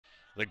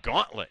The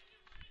gauntlet,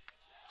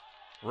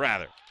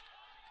 rather.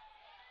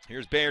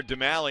 Here's Bayard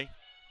DeMalley.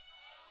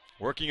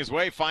 Working his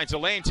way, finds a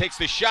lane, takes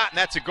the shot, and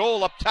that's a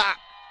goal up top.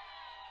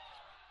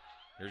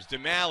 Here's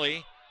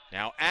DeMalley.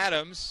 Now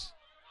Adams.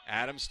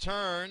 Adams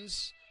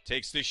turns,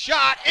 takes the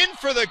shot, in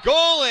for the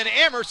goal, and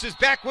Amherst is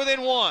back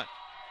within one.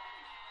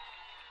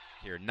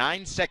 Here,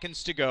 9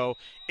 seconds to go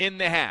in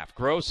the half.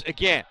 Gross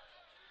again.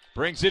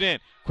 Brings it in.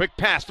 Quick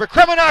pass for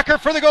Kremenacher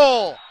for the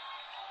goal.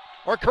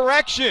 Or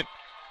correction.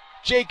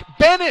 Jake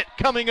Bennett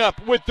coming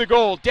up with the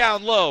goal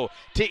down low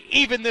to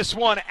even this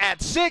one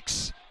at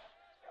 6.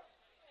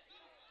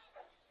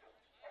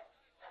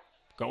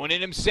 Going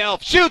in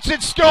himself. Shoots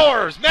and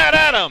scores. Matt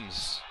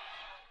Adams.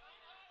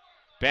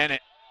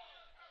 Bennett.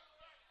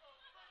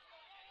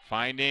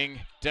 Finding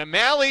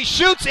DeMalley.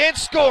 Shoots and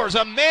scores.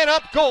 A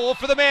man-up goal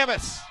for the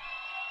Mammoths.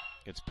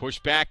 Gets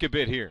pushed back a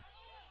bit here.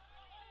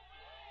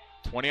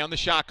 20 on the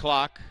shot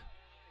clock.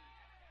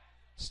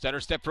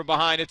 Stutter step from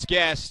behind. It's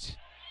Guest.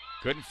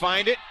 Couldn't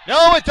find it.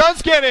 No, it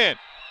does get in.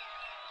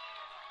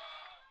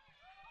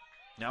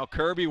 Now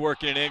Kirby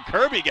working it in.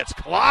 Kirby gets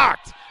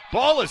clocked.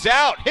 Ball is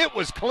out. Hit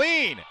was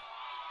clean.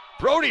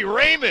 Brody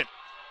Raymond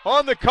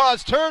on the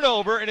cause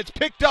turnover, and it's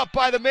picked up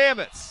by the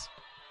Mammoths.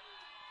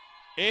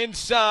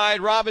 Inside,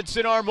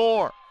 Robinson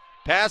Armour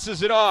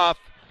passes it off.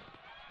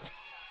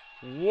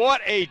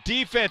 What a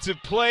defensive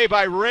play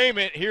by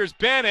Raymond. Here's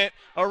Bennett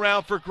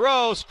around for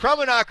Gross.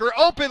 Kremenacher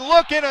open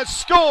look and a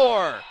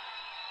score.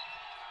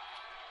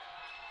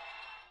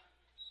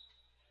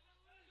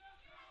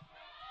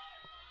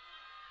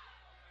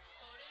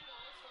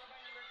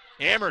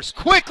 Amherst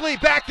quickly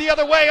back the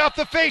other way off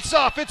the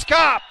faceoff. It's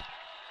Kopp.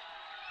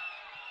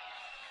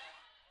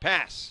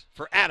 Pass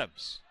for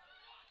Adams.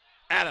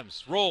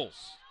 Adams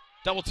rolls.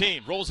 Double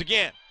team. Rolls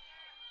again.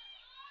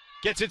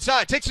 Gets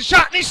inside. Takes a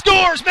shot and he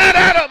scores. Matt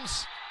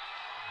Adams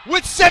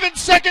with 7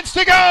 seconds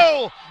to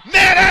go.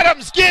 Matt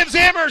Adams gives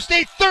Amherst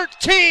a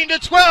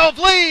 13-12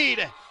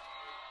 lead.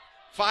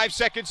 5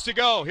 seconds to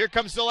go. Here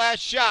comes the last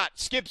shot.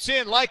 Skips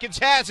in. Likens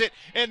has it.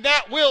 And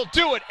that will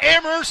do it.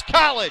 Amherst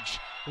College.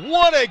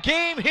 What a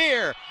game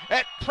here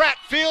at Pratt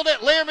Field at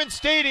Lehrman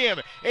Stadium.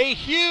 A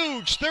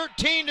huge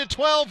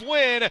 13-12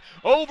 win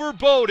over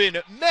Bowdoin.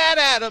 Matt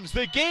Adams,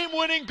 the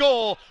game-winning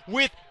goal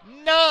with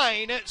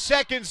 9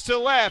 seconds to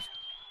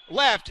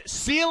left,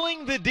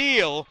 sealing the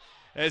deal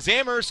as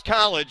Amherst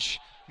College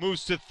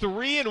moves to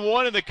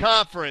 3-1 in the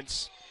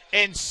conference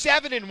and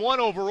 7-1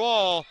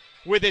 overall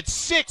with its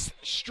 6th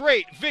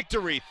straight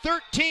victory,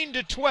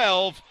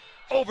 13-12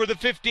 over the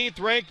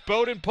 15th ranked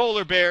Bowdoin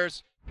Polar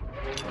Bears.